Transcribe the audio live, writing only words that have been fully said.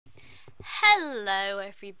Hello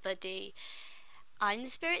everybody, I'm the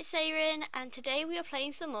Spirit Siren and today we are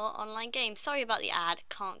playing some more online games. Sorry about the ad,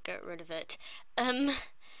 can't get rid of it. I'm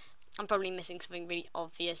probably missing something really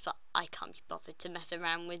obvious, but I can't be bothered to mess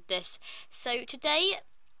around with this. So today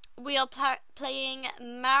we are playing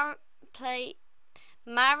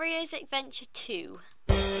Mario's Adventure 2.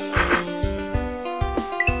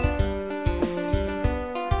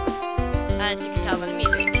 As you can tell by the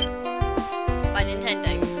music, by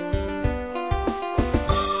Nintendo.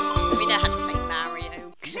 We know how to play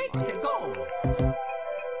Mario.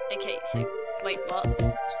 Okay, so wait, what?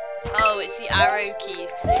 Oh, it's the arrow keys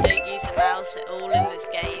because you don't use the mouse at all in this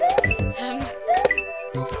game.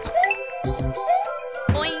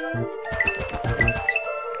 Boing.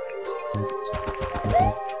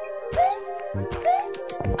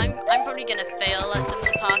 I'm probably gonna fail at some of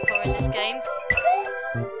the parkour in this game.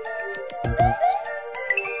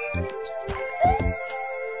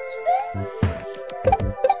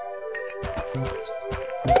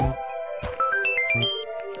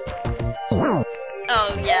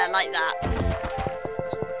 Oh yeah, like that.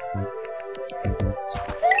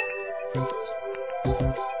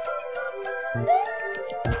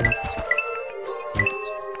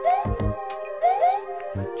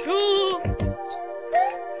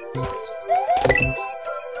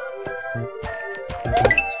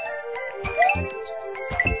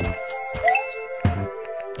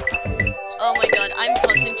 Oh my god, I'm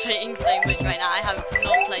concentrating so much right now. I have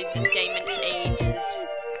not played this game in ages.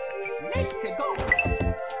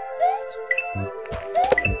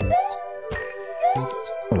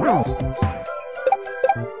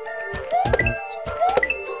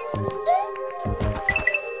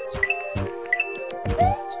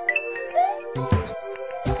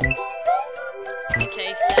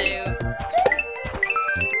 Okay, so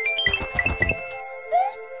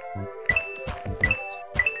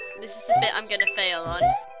this is a bit I'm gonna fail on.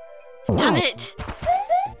 Damn it!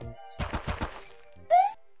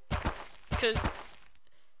 Because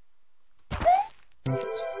no!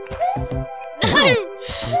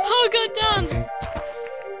 Oh god damn!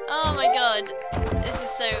 Oh my god. This is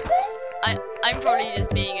so I'm probably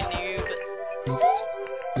just being a noob.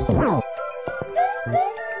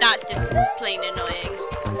 That's just plain annoying.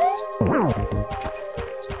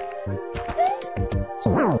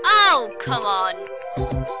 Oh, come on.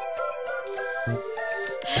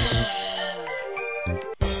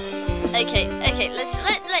 Okay,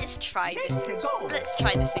 let's try this. Let's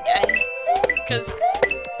try this again. Cause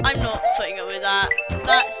I'm not putting up with that.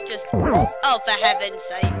 That's just, oh, for heaven's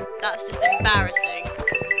sake, that's just embarrassing.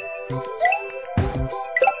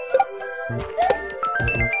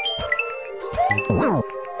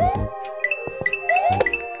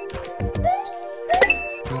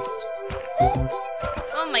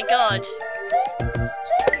 Oh my god.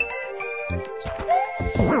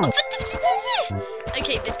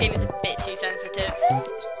 Okay, this game is a bit too sensitive.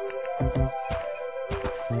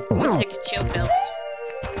 Let's take a chill pill.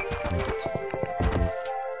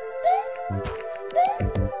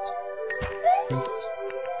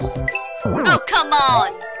 Oh, come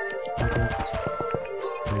on!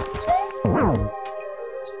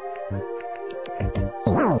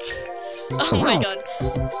 Oh my god,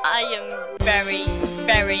 I am very,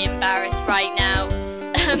 very embarrassed right now.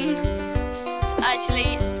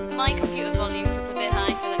 Actually, my computer volume's up a bit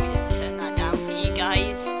high, so let me just turn that down for you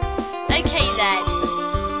guys. Okay then.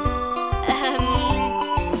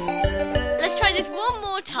 Let's try this one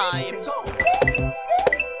more time.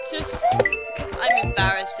 Just 'cause I'm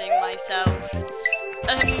embarrassing myself.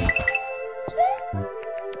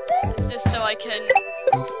 It's just so I can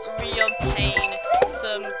reobtain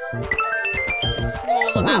some small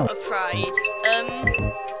amount of pride.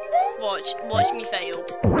 Watch me fail.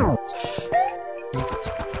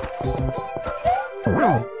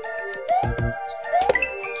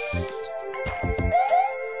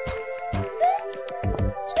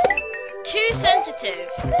 Too sensitive.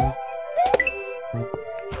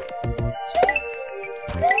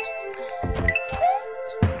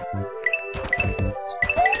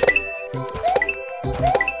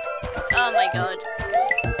 Oh my god.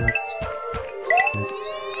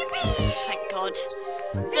 Thank god.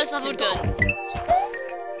 First level done.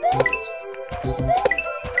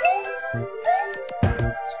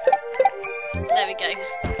 There we go.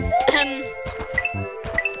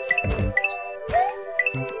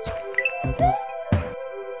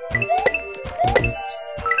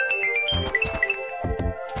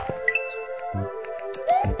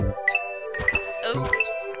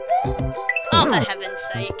 Oh, for heaven's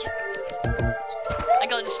sake. I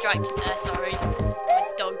got distracted there, sorry. My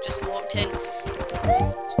dog just walked in.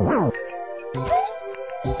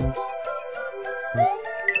 No!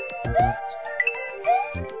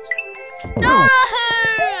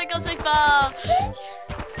 I got so far.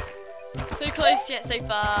 So close yet so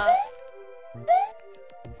far.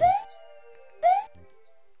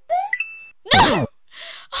 No!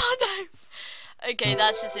 Oh no! Okay,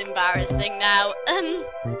 that's just embarrassing now.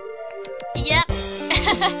 Yep.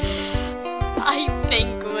 I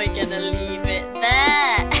think we're gonna leave it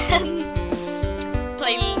there.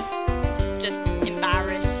 Plain just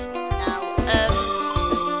embarrassed now.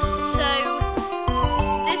 So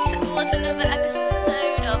this was another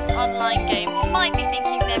episode of Online Games. You might be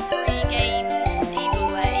thinking,